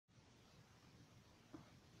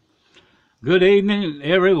Good evening,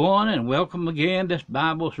 everyone, and welcome again to this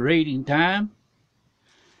Bible's reading time.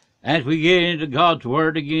 As we get into God's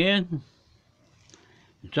Word again,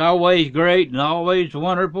 it's always great and always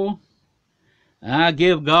wonderful. I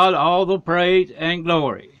give God all the praise and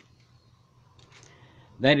glory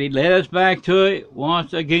that He led us back to it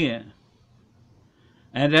once again,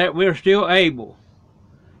 and that we're still able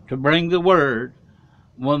to bring the Word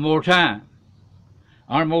one more time.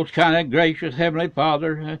 Our most kind and gracious Heavenly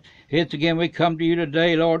Father, it's again we come to you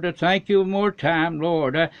today, Lord, to thank you one more time,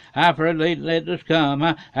 Lord. I pray let us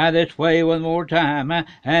come this way one more time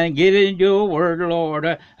and get in your word,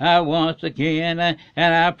 Lord, once again.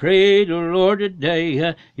 And I pray, the Lord,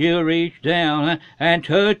 today you reach down and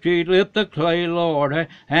touch you, lift the clay, Lord,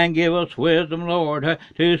 and give us wisdom, Lord,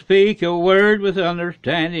 to speak your word with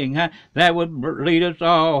understanding that would lead us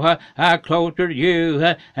all closer to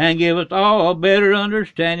you and give us all a better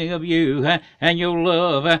understanding of you and your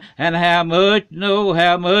love and how much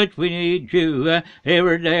we need you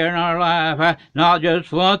every day in our life, not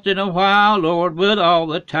just once in a while, Lord, but all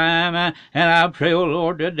the time. And I pray, oh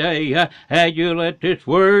Lord, today as you let this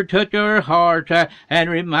word touch our hearts and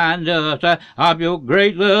remind us of your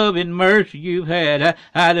great love and mercy you've had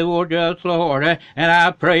towards us, Lord. And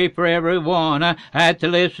I pray for everyone to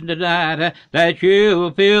listen tonight that you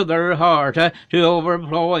will fill their heart to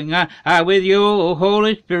overflowing with your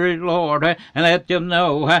Holy Spirit, Lord, and let them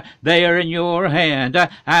know they are in your hand,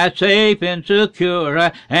 safe and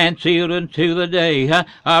secure and sealed unto the day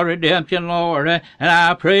of redemption, Lord. And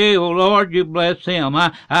I pray, oh Lord, you bless them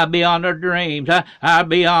beyond their dreams,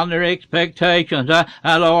 beyond their expectations,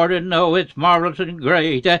 Lord, and know it's marvelous and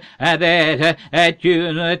great that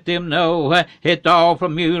you let them know it's all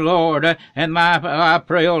from you, Lord. And I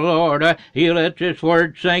pray, oh Lord, you let this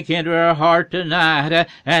word sink into our heart tonight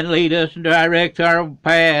and lead us and direct our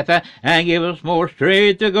path and give us more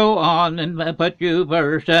strength to go on and put you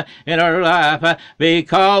first in our life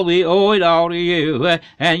because we owe it all to you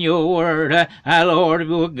and your word. Lord,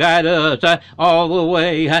 will guide us all the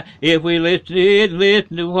way if we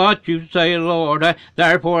listen to what you say, Lord.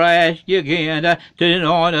 Therefore I ask you again to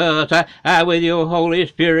anoint us with your Holy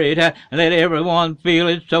Spirit and let everyone feel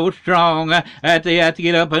it so strong that they have to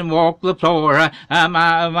get up and walk the floor.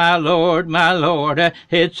 My Lord,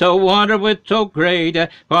 it's so wonderful, it's so great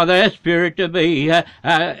for that Spirit to be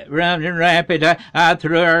running rapid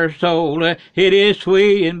through our soul. It is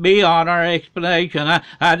sweet and beyond our explanation.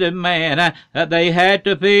 I demand that they had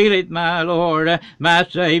to feel it, my Lord, my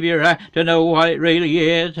Savior, to know what it really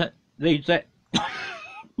is.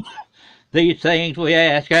 These things we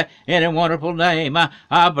ask in a wonderful name of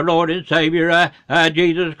our Lord and Savior,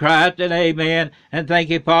 Jesus Christ, and amen. And thank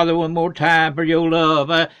you, Father, one more time for your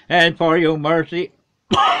love and for your mercy.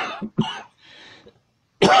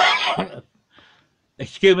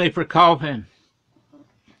 Excuse me for coughing.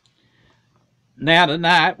 Now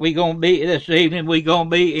tonight, this evening, we're going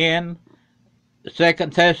to be in 2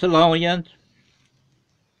 Thessalonians,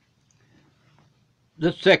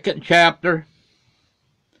 the 2nd chapter,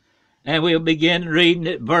 and we'll begin reading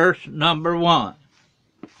at verse number 1.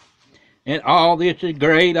 And all this is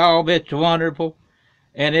great, all this is wonderful,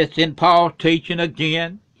 and it's in Paul's teaching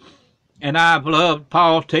again. And I've loved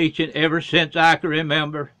Paul's teaching ever since I can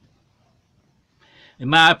remember. And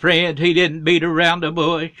my friends, he didn't beat around the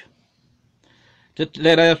bush to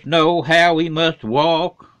let us know how we must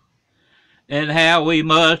walk and how we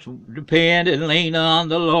must depend and lean on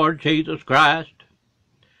the Lord Jesus Christ.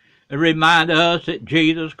 And remind us that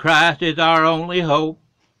Jesus Christ is our only hope.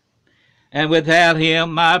 And without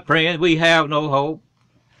him, my friends, we have no hope.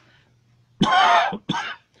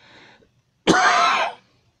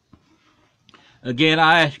 Again,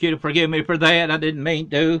 I ask you to forgive me for that. I didn't mean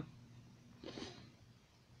to.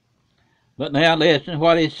 But now listen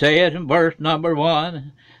what it says in verse number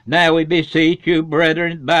 1. Now we beseech you,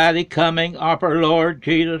 brethren, by the coming of our Lord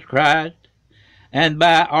Jesus Christ, and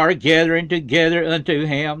by our gathering together unto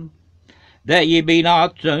him, that ye be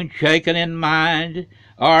not soon shaken in mind,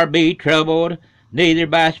 or be troubled, neither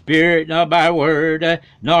by spirit, nor by word,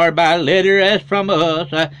 nor by letter as from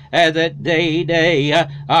us, as that day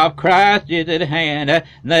of Christ is at hand.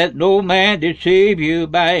 Let no man deceive you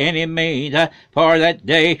by any means, for that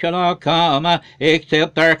day shall not come,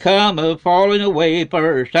 except there come a falling away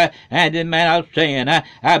first, and the man of sin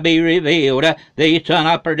be revealed, the son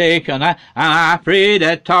of perdition. I'm afraid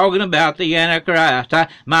that talking about the Antichrist,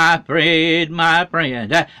 my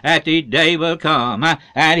friend, that the day will come,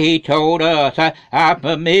 and he told us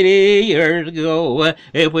many years ago.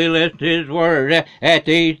 If we listen to his word, that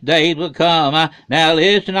these days will come. Now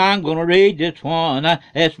listen, I'm going to read this one.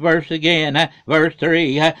 This verse again, verse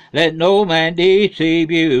 3. Let no man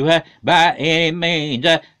deceive you by any means.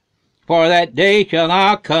 For that day shall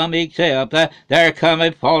not come except there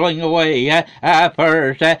cometh falling away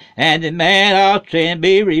first, and the man of sin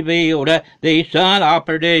be revealed, the son of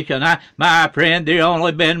perdition. My friend, there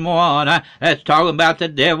only been one that's talking about the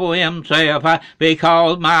devil himself,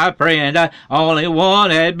 because, my friend, only one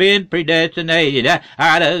had been predestinated to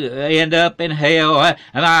end up in hell.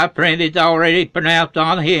 My friend, it's already pronounced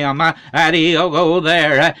on him that he'll go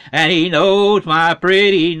there, and he knows, my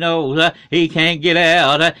friend, he knows he can't get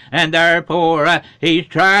out, and therefore, he's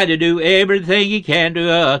trying to do everything he can to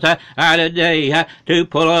us today to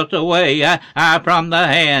pull us away from the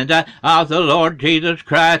hand of the Lord Jesus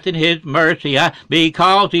Christ in his mercy,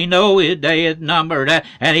 because he knows his day is numbered,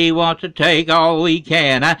 and he wants to take all we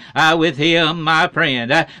can with him, my friend.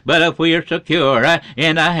 But if we are secure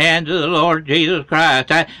in the hands of the Lord Jesus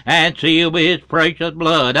Christ and sealed with his precious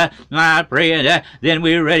blood, my friend, then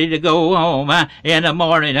we're ready to go home in the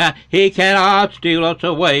morning. He cannot steal us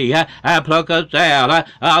away, pluck us out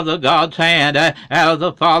of the God's hand, out of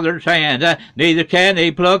the Father's hand. Neither can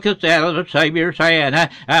he pluck us out of the Savior's hand,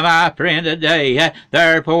 my friend, today.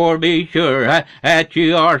 Therefore, be sure that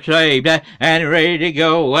you are saved and ready to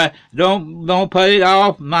go. Don't put it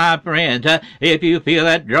off, my friends. If you feel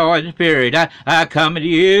that drawing spirit coming to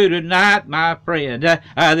you tonight, my friend,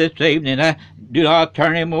 this evening, do not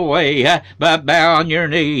turn him away, but bow on your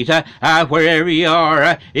knees, wherever you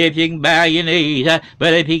are, if you can bow your knees.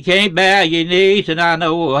 But if you can't bow your knees, and I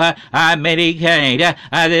know many can't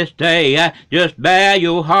this day, just bow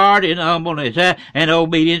your heart in humbleness and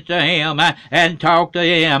obedience to him, and talk to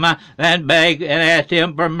him, and beg and ask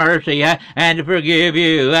him for mercy, and to forgive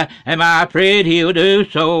you. And my friend, he'll do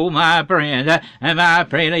so, my friend, and my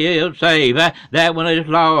friend, he'll save that one is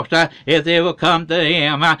lost, if they will come to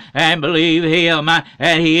him and believe him,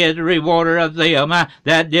 and he is the rewarder of them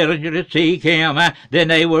that diligently seek him, then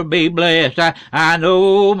they will be blessed. I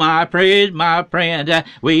know, my friend,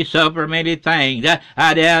 we suffer many things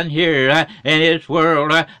down here in this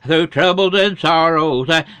world through troubles and sorrows,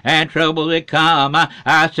 and troubles that come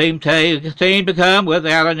seem to come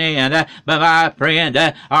without an end. But my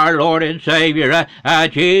friend, our Lord and Savior,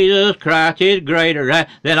 Jesus Christ, is greater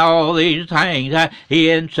than all these things. He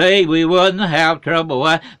didn't say we wouldn't have trouble,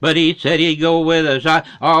 but he said he'd go with us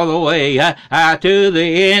all the way to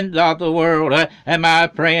the end of the world. And my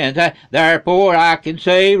friends, therefore I can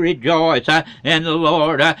say, rejoice in the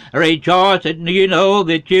Lord. Rejoice that you know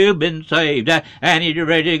that you've been saved and you're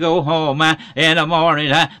ready to go home in the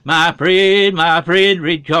morning. My friend,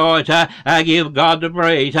 rejoice. Give God the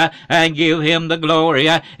praise and give him the glory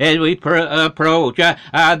as we approach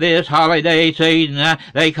this holiday season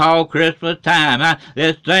they call Christmas time.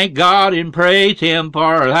 Let's thank God and praise him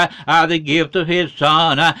for the gift of his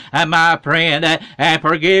Son, my friend, and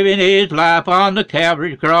for giving his life on the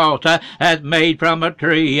Calvary's cross as made from a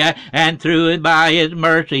tree, and through and by his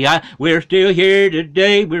mercy we're still here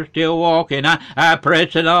today. We're still walking,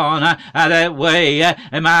 pressing on that way.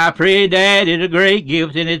 And my friend, that is a great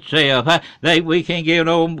gift in itself, that we can give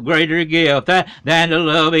no greater gift than to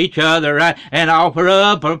love each other and offer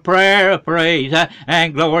up a prayer of praise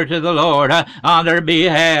and glory to the Lord on their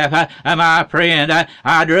behalf. My friend,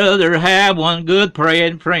 I'd rather have one good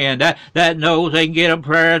praying friend that knows they can get a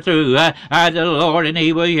prayer through to the Lord, and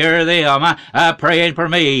he will hear them praying for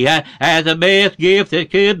me as the best gift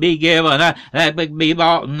that could be given, that would be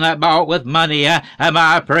bought with money,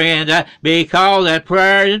 my friend, because that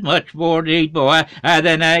prayer is much more deeper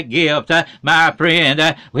than that gift. My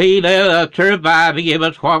friend, he let us survive and give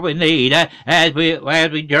us what we need as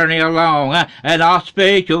we journey along, and our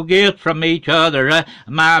special gifts from each other.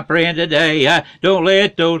 My friend, today, don't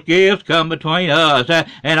let those gifts come between us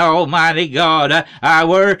and Almighty God. I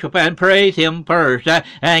worship and praise him first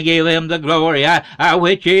and give him the glory,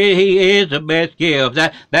 which he is the best gift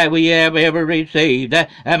that we have ever received.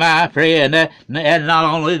 My friend, and not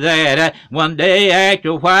only that, one day after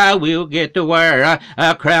a while we'll get to wear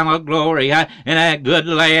a crown of glory in that good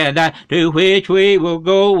land to which we will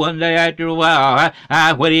go one day after a while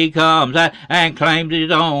when he comes and claims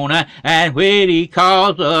his own, and when he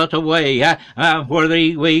calls us away, whether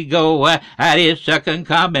we go at his second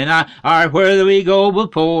coming or whether we go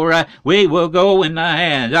before, we will go in the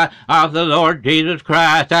hands of the Lord Jesus Christ.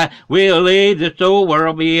 Christ, we'll leave this old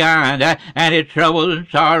world behind, and its troubles and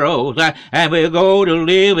sorrows, and we'll go to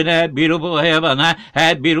live in that beautiful heaven,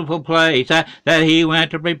 that beautiful place that he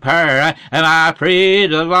went to prepare. And I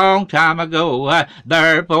prayed a long time ago,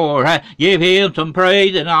 therefore give him some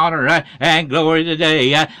praise and honor and glory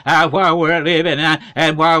today, while we're living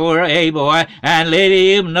and while we're able, and let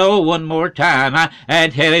him know one more time,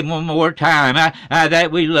 and tell him one more time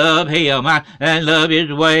that we love him and love his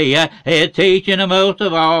way, his teaching most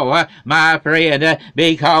of all, my friend,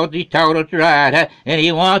 because he taught us right, and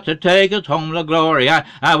he wants to take us home to glory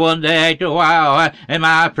one day after a while. And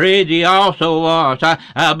my friend, he also wants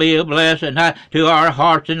be a blessing to our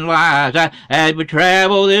hearts and lives as we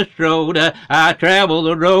travel this road. I travel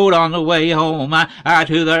the road on the way home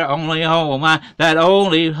to their only home, that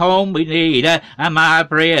only home we need, my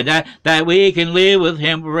friend, that we can live with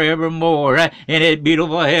him forevermore in his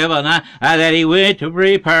beautiful heaven that he went to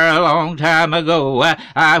prepare a long time ago,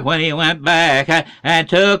 when he went back and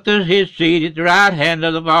took his seat at the right hand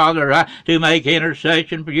of the Father to make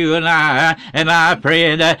intercession for you and I. And my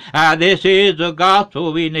friend, this is the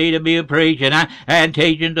gospel we need to be preaching and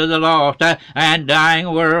teaching to the lost and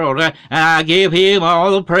dying world. And I give him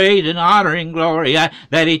all the praise and honor and glory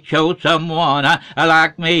that he chose someone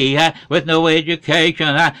like me with no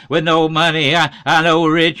education, with no money, no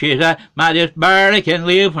riches, I just barely can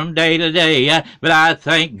live from day to day, but I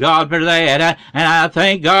thank God for that, and I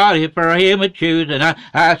thank God for him choosing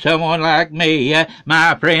someone like me.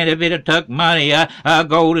 My friend, if it had took money,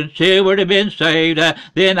 gold and silver to been saved,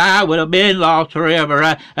 then I would have been lost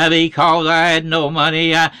forever, because I had no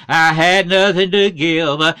money, I had nothing to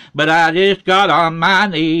give, but I just got on my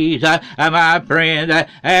knees, my friend,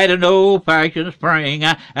 at an old-fashioned spring,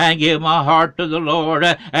 and give my heart to the Lord,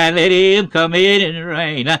 and let him come in and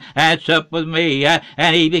reign, and sup with me,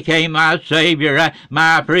 and he became my Savior,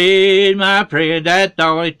 my friend, that's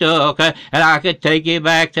all it took, and I could take you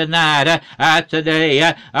back tonight,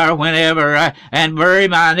 today, or whenever, and bury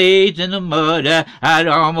my knees in the mud, at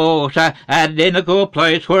almost identical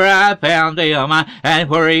place where I found him, and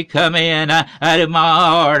where he come in, to my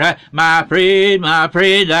heart, my friend,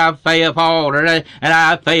 I've faltered, and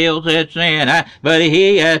I failed since then, but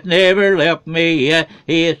he has never left me,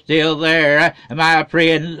 he is still there, my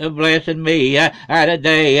friend, blessing me,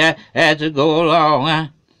 today, as I go along.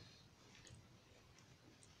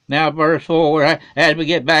 Now, verse 4, as we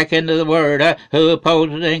get back into the Word, who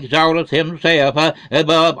opposes and exalteth himself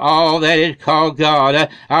above all that is called God,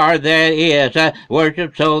 or that is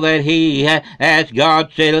worshipped, so that he, as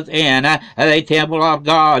God sitteth in the temple of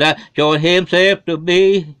God, showing himself to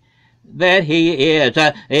be that he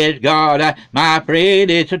is God. My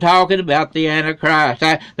friend, it's talking about the Antichrist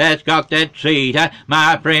that's got that seat,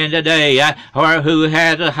 my friend, today, or who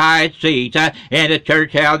has a high seat in the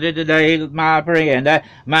church houses today, my friend.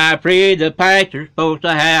 The pastor's supposed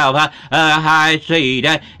to have a high seat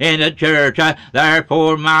in the church.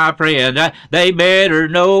 Therefore, my friend, they better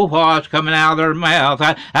know what's coming out of their mouth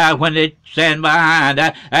when they stand behind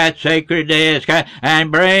that sacred desk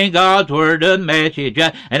and bring God's word and message,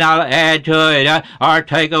 and I'll add to it or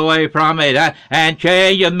take away from it and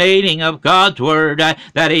change the meaning of God's word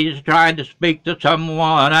that he's trying to speak to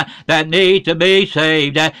someone that needs to be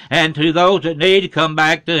saved, and to those that need to come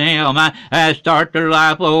back to him and start their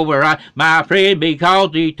life over, my friend,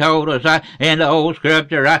 because he told us in the old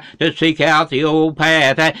scripture to seek out the old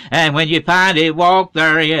path, and when you find it, walk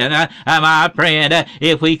therein. My friend,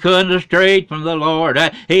 if we couldn't have strayed from the Lord,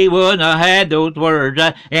 he wouldn't have had those words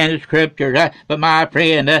in the scripture. But my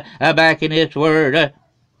friend, back in this word,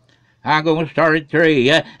 I'm going to start at 3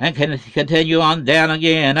 and continue on down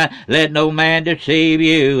again. Let no man deceive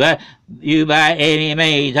you by any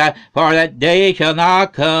means, for that day shall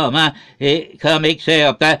not come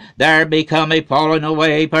except there become a falling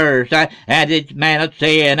away first, and its man of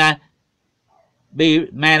sin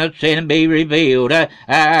be revealed,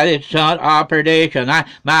 the son of perdition.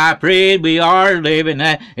 My friend, we are living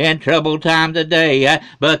in troubled time today,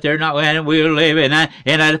 but they're not when we're living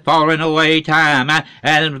in a falling away time,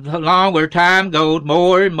 and the longer time goes,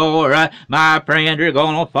 more and more, my friend, are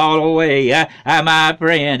going to fall away. My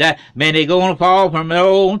friend, many going to fall from their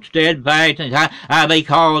own steadfastness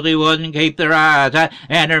because they wouldn't keep their eyes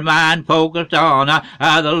and their mind focused on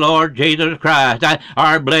the Lord Jesus Christ,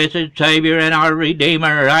 our blessed Savior and our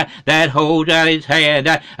Redeemer that holds out his hand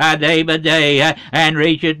day by day and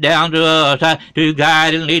reaches down to us to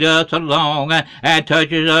guide and lead us along and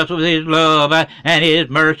touches us with his love and his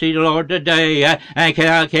mercy, Lord, today. And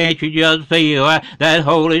can't you just feel that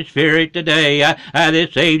Holy Spirit today,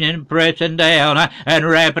 this evening, pressing down and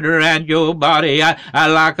wrapping around your body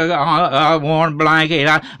like a warm blanket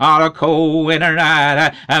on a cold winter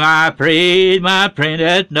night. And my friend,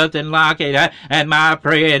 there's nothing like it. And my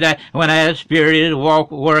friend, when that Spirit is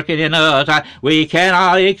working in us, we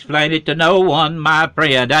cannot explain it to no one, my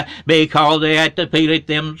friend, because they have to feel it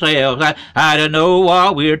themselves. I don't know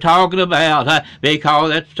what we're talking about,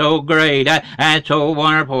 because it's so great and so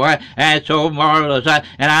wonderful and so marvelous.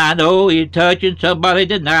 And I know he's touching somebody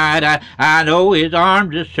tonight. I know his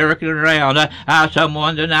arms are circling around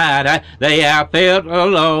someone tonight. They have felt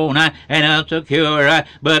alone and insecure.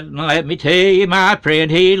 But let me tell you, my friend,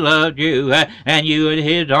 he loves you, and you in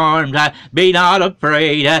his arms. Be not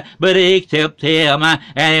afraid, but accept him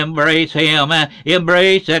and embrace him.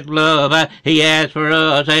 Embrace that love he has for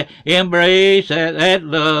us. Embrace that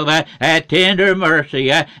love, that tender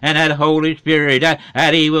mercy, and that Holy Spirit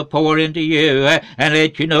that he will pour into you and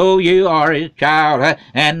let you know you are his child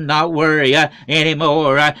and not worry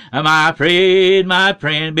anymore. My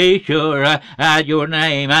friend, be sure that your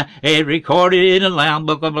name is recorded in the Lamb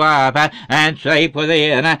Book of Life and safe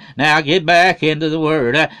within. Now get back into the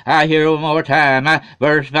Word. I hear one more time.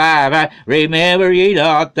 Verse 5. Remember ye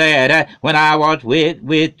not that when I was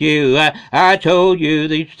with you, I told you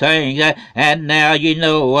these things, and now ye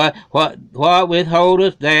know what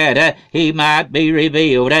withholdeth that he might be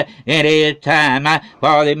revealed in his time.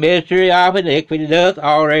 For the mystery of iniquity doth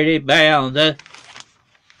already bound.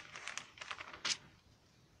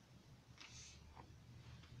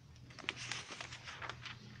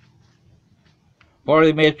 For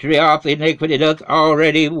the mystery of iniquity doth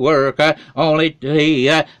already work. Only he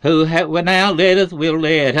who now letteth will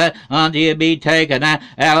let until it be taken out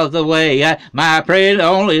of the way. My friend,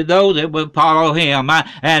 only those that will follow him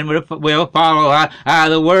and will follow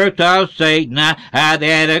the works of Satan, the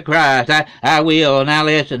Antichrist, will. Now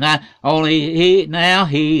listen, only he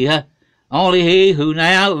who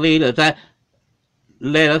now leadeth.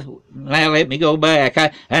 Now let me go back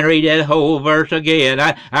and read that whole verse again.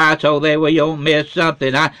 So that we don't miss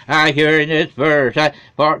something. I hear in this verse,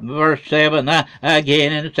 verse 7,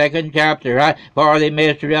 again in the second chapter, for the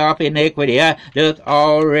mystery of iniquity doth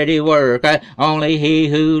already work. Only he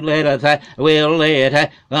who letteth will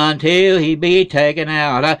let until he be taken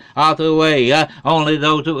out of the way. Only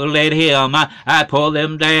those who will let him pull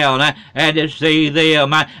them down and deceive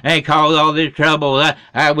them and cause all this trouble,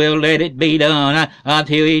 I will let it be done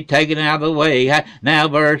until he taken out of the way. Now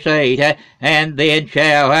verse 8, and then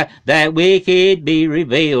shall that wicked be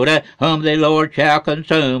revealed, whom the Lord shall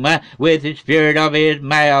consume with the spirit of his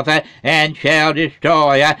mouth, and shall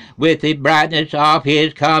destroy with the brightness of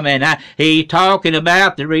his coming. He's talking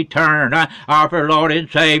about the return of our Lord and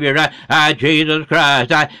Savior, Jesus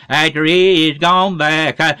Christ, after he is gone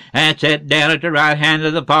back and sat down at the right hand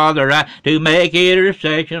of the Father to make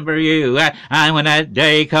intercession for you. And when that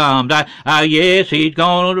day comes, yes, he's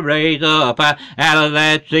going to raise up out of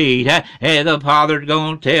that seat, and the Father's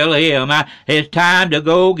going to tell him, it's time to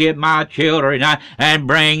go get my children and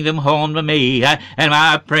bring them home to me. And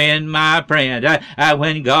my friend,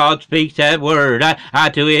 when God speaks that word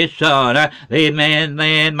to his Son, then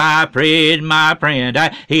my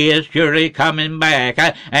friend, he is surely coming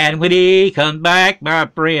back. And when he comes back, my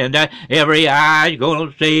friend, every eye's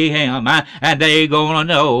going to see him, and they're going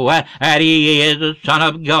to know that he is the Son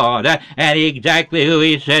of God, and exactly who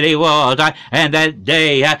he said he was. And that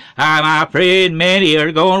day, my friend, many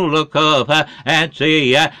are going to look up and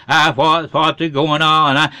see what's going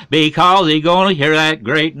on, because they're going to hear that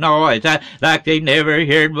great noise like they never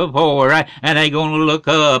heard before, and they're going to look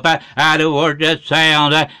up towards that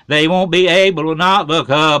sound. They won't be able to not look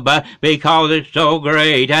up because it's so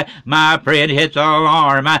great. My friend, hits the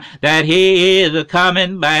alarm that he is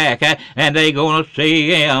coming back, and they're going to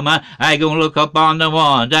see him. They're going to look up on the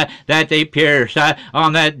ones that they pierced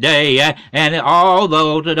on that day, and all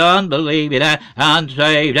those that unbelieve it,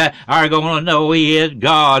 unsaved, are going to know he is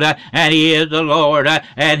God, and he is the Lord,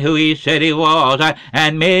 and who he said he was.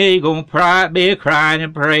 And many going to be crying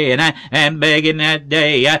and praying and begging that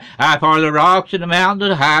day for the rocks and the mountains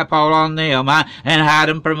to high fall on them and hide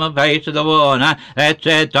them from the face of the one that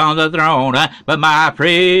sits on the throne. But my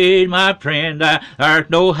friend, there's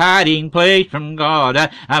no hiding place from God,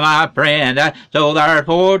 my friend. So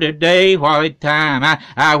therefore today, while it's time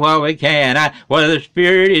while we can, while the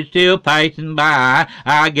Spirit is still passing by.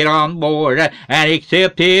 Get on board and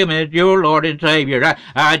accept Him as your Lord and Savior,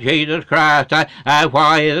 Jesus Christ,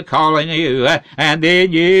 while He is calling you, and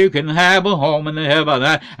then you can have a home in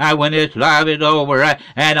heaven when this life is over.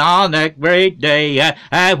 And on that great day,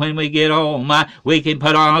 when we get home, we can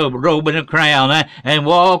put on a robe and a crown and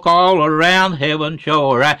walk all around heaven's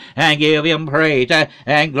shore and give Him praise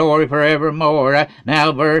and glory forevermore.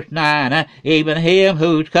 Now verse 9, even Him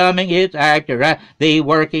whose coming is after the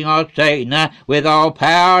working of Satan with all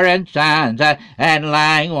power and signs and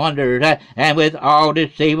lying wonders and with all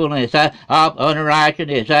deceitfulness of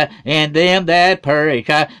unrighteousness in them that perish,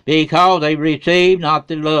 because they receive not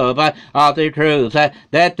the love of the truth,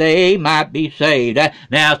 that they might be saved.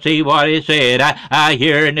 Now see what He said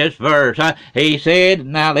here in this verse. He said,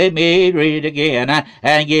 now let me read it again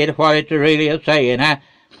and get what it's really saying.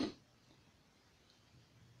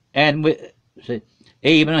 And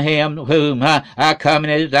even Him whom coming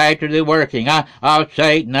is after the working of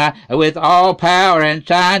Satan with all power and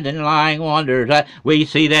signs and lying wonders. We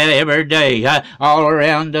see that every day all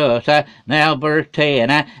around us. Now verse 10,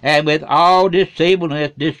 and with all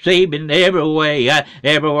deceivableness, deceiving every way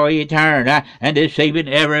you turn, and deceiving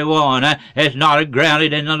everyone that's not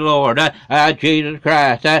grounded in the Lord Jesus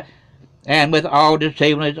Christ. And with all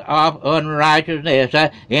deceitfulness of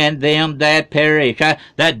unrighteousness in them that perish,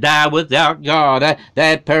 that die without God,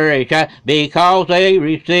 that perish, because they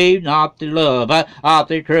receive not the love of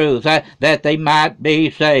the truth, that they might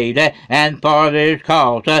be saved. And for this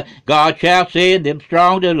cause God shall send them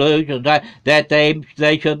strong delusions, that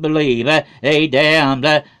they should believe a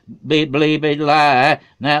damned believe a lie.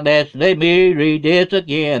 Now let me read this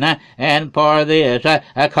again. And for this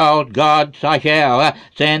cause God shall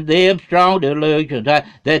send them strong delusions,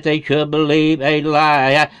 that they should believe a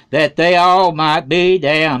lie, that they all might be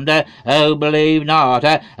damned, who believe not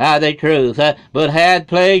the truth, but had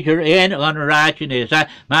pleasure in unrighteousness.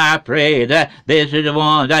 My friend, this is the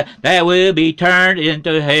one that will be turned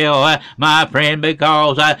into hell, my friend,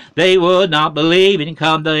 because they would not believe and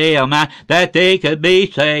come to Him, that they could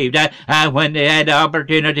be saved when they had the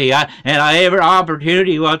opportunity, and every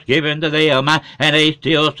opportunity was given to them, and they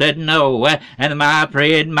still said no. And my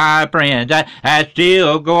friends,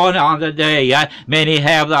 still going on today. Many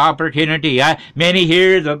have the opportunity, many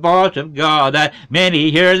hear the voice of God, many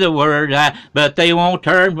hear the word, but they won't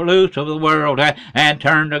turn loose of the world and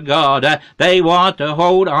turn to God. They want to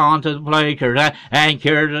hold on to the pleasures and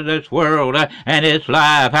cares of this world and its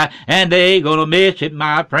life, and they gonna miss it,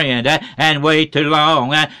 my friend, and wait too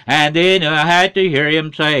long. And then I had to hear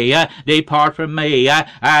Him say, depart from me,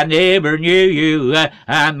 I never knew you.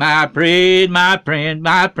 My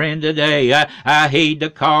friend today, heed the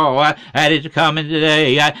call that is coming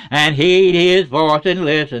today, and heed His voice and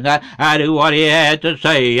listen to what He has to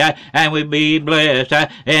say, and we be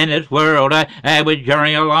blessed in this world as we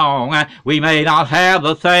journey along. We may not have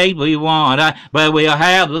the things we want, but we'll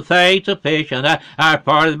have the things sufficient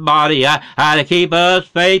for the body to keep us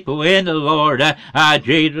faithful in the Lord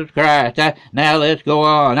Jesus Christ. Now let's go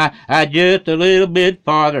on just a little bit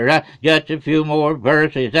farther, just a few more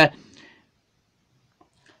verses.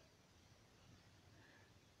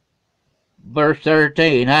 Verse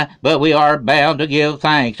 13, but we are bound to give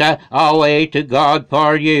thanks always to God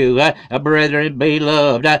for you, brethren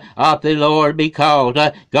beloved of the Lord, because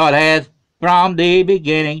God hath from the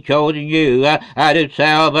beginning chosen you to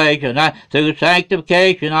salvation through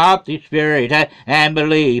sanctification of the Spirit and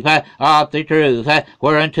belief of the truth,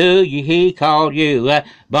 whereunto He called you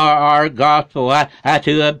by our gospel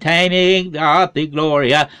to obtaining of the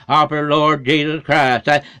glory of our Lord Jesus Christ.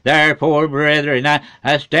 Therefore, brethren,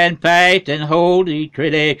 stand fast and hold the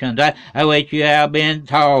traditions which you have been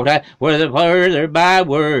taught, whether further by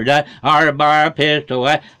word or by epistle.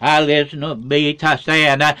 Listen to me to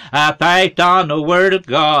stand fast on the word of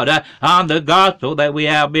God, on the gospel that we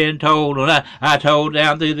have been told, told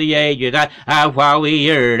down through the ages, while we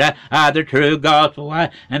heard the true gospel. And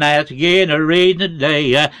that's again a reason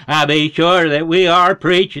today, be sure that we are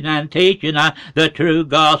preaching and teaching the true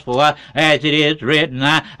gospel as it is written,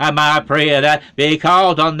 my friend,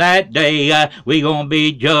 because on that day we gonna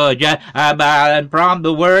be judged by and from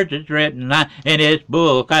the words that's written in this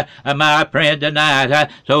book, my friend, tonight.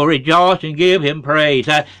 So rejoice and give Him praise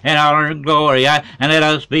and honor and glory, and let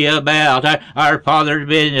us be about our Father's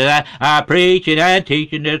business, preaching and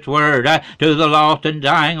teaching this word to the lost and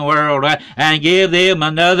dying world, and give them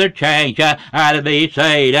another chance to be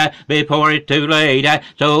saved before it's too late,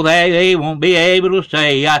 so that they won't be able to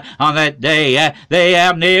say on that day they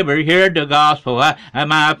have never heard the gospel,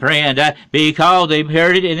 my friend, because they've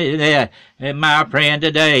heard it my friend,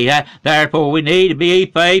 today. Therefore, we need to be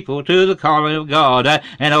faithful to the calling of God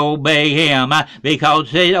and obey Him, because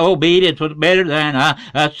His obedience was better than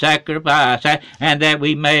a sacrifice, and that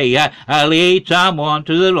we may lead someone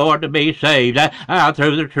to the Lord to be saved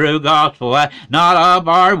through the true gospel, not of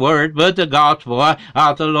our words, but the gospel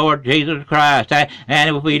of the Lord Jesus Christ.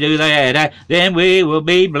 And if we do that, then we will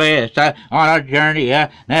be blessed on our journey.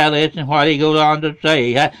 Now listen what he goes on to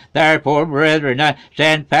say. Therefore, brethren,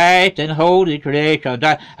 stand fast and hold the traditions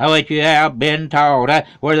which you have been taught,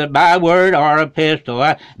 whether by word or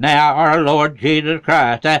epistle. Now our Lord Jesus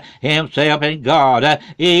Christ Himself and God,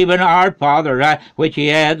 even our Father, which He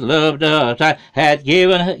has loved us, hath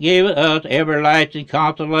given us everlasting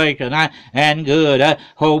consolation and good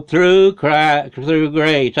hope through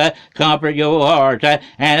grace. Comfort your hearts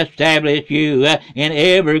and establish you in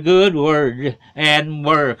every good word and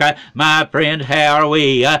work. My friends, how are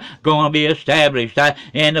we going to be established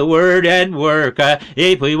in the word and work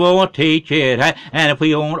if we won't teach it and if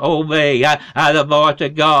we won't obey the voice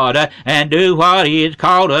of God and do what He has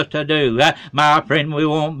called us to do? My friend, we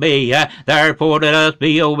won't be. Therefore, let us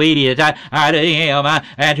be obedient to Him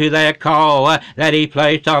and to that call that He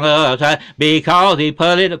placed on us, because He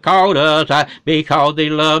called us, because He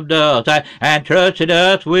loved us and trusted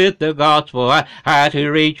us with the gospel to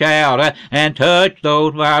reach out and touch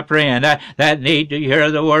those, my friend, that need to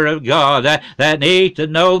hear the word of God, that need to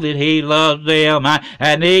know that He loves them,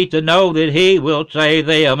 and need to know that He will save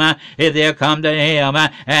them if they'll come to Him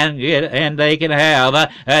and they can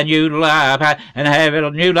have a new life and have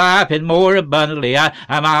a new life and more abundantly,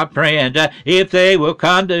 my friends, if they will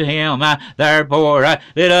come to Him. Therefore,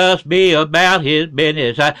 let us be about His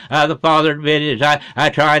business, the Father's business,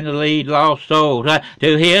 trying to lead lost souls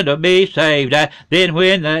to Him to be saved. Then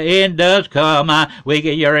when the end does come, we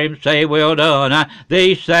can hear Him say, well done.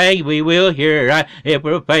 These things we will hear if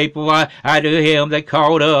we're faithful to Him that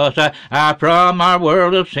called us from our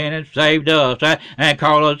world of sin and saved us and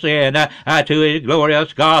called us in to His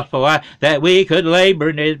glorious gospel, that we could labor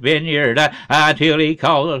in His vineyard until He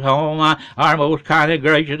calls us home. Our most kind and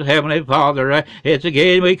gracious Heavenly Father, it's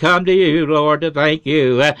again we come to You, Lord, to thank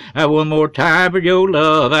You one more time for Your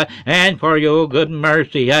love and for Your good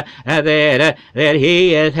mercy that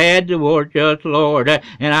He has had towards us, Lord.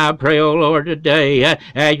 And I pray, oh Lord, today,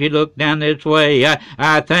 as You look down this way,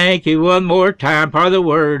 I thank You one more time for the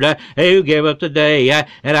word You give us today.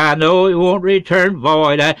 And I know it won't return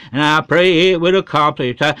void, and I pray it will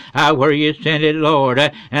accomplish where You send it, Lord.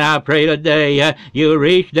 And I pray today You'll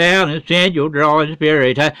reach down and send Your drawing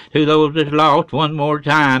Spirit to those that's lost one more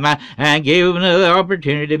time and give them another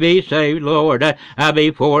opportunity to be saved, Lord,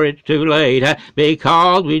 before it's too late.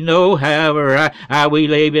 Because we know, however, we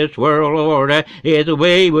leave this world, Lord, is the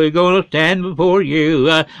way we're going to stand before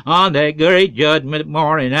You on that great judgment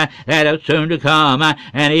morning that is soon to come,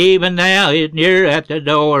 and even now is near at the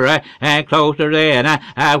door and closer than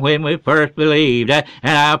when we first believed. And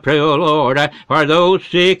I pray, oh Lord, for those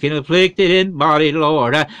sick and afflicted in body,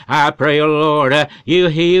 Lord, I pray, oh Lord, You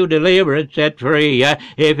heal, deliver, and set free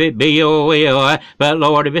if it be Your will. But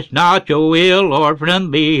Lord, if it's not Your will, Lord, for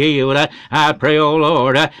them be healed. I pray, oh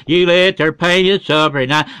Lord, You let their pain and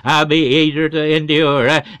suffering be easier to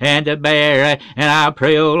endure and to bear. And I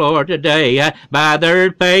pray, oh Lord, today, by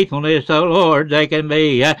their faithfulness, oh Lord, they can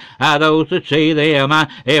be those that see them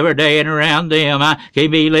every day and around them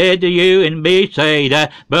can be led to You and be saved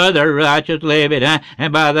by their righteous living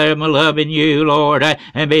and by them loving You, Lord,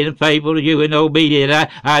 and being faithful to You and obedient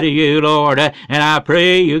to You, Lord. And I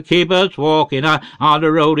pray You keep us walking on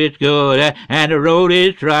the road that's good and the road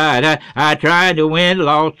is right, trying to win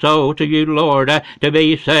lost souls to You, Lord, to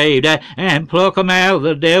be saved and pluck them out of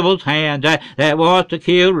the devil's hands that wants to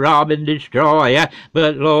kill, rob, and destroy.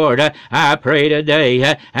 But Lord, I pray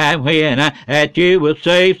today and when that You will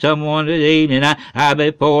save someone this evening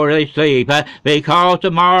before they sleep, because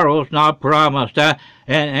tomorrow's not promised.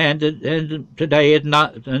 And today is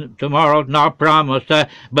not, tomorrow's not promised,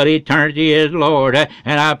 but eternity is, Lord.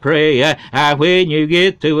 And I pray when You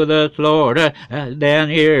get through with us, Lord, down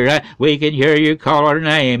here, we can hear You call our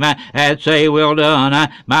name and say, well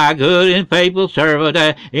done, my good and faithful servant.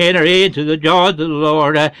 Enter into the joys of the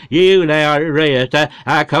Lord. You now rest.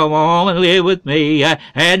 Come on and live with me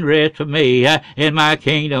and rest for me in My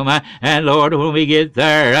kingdom. And Lord, when we get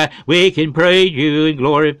there, we can praise You and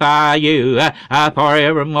glorify You for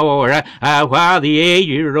forevermore. While the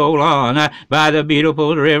ages roll on by the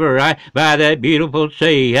beautiful river, by that beautiful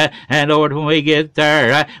sea. And Lord, when we get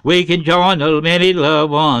there, we can join the many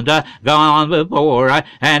loved ones gone before,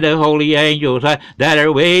 and the holy angels that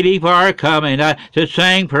are waiting for our coming to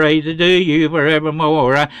sing praises to you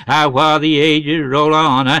forevermore. While the ages roll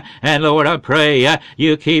on, and Lord, I pray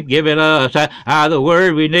you keep giving us the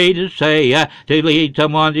word we need to say to lead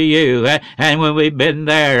someone to you. And when we've been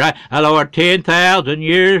there, Lord, 10,000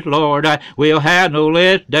 years, Lord, we'll have no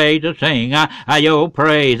less days to sing your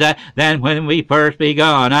praise than when we first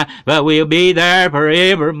begun. But we'll be there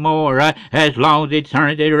forevermore as long as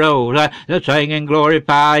eternity rolls to sing and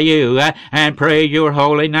glorify you and praise your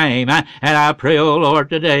holy name. And I pray, oh Lord,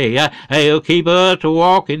 today you'll keep us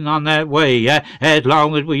walking on that way as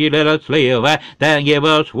long as you let us live. Then give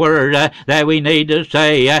us word that we need to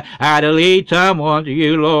say to lead someone to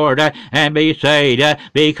you, Lord, and be saved.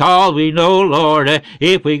 Because we know, Lord,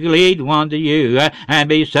 if we lead one to you and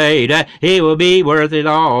be saved, it will be worth it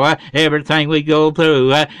all. Everything we go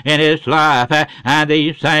through in this life, and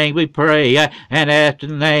these things we pray and ask in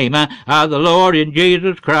the name of the Lord in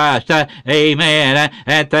Jesus Christ. Amen.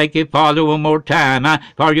 And thank you, Father, one more time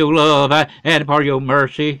for your love and for your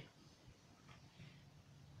mercy.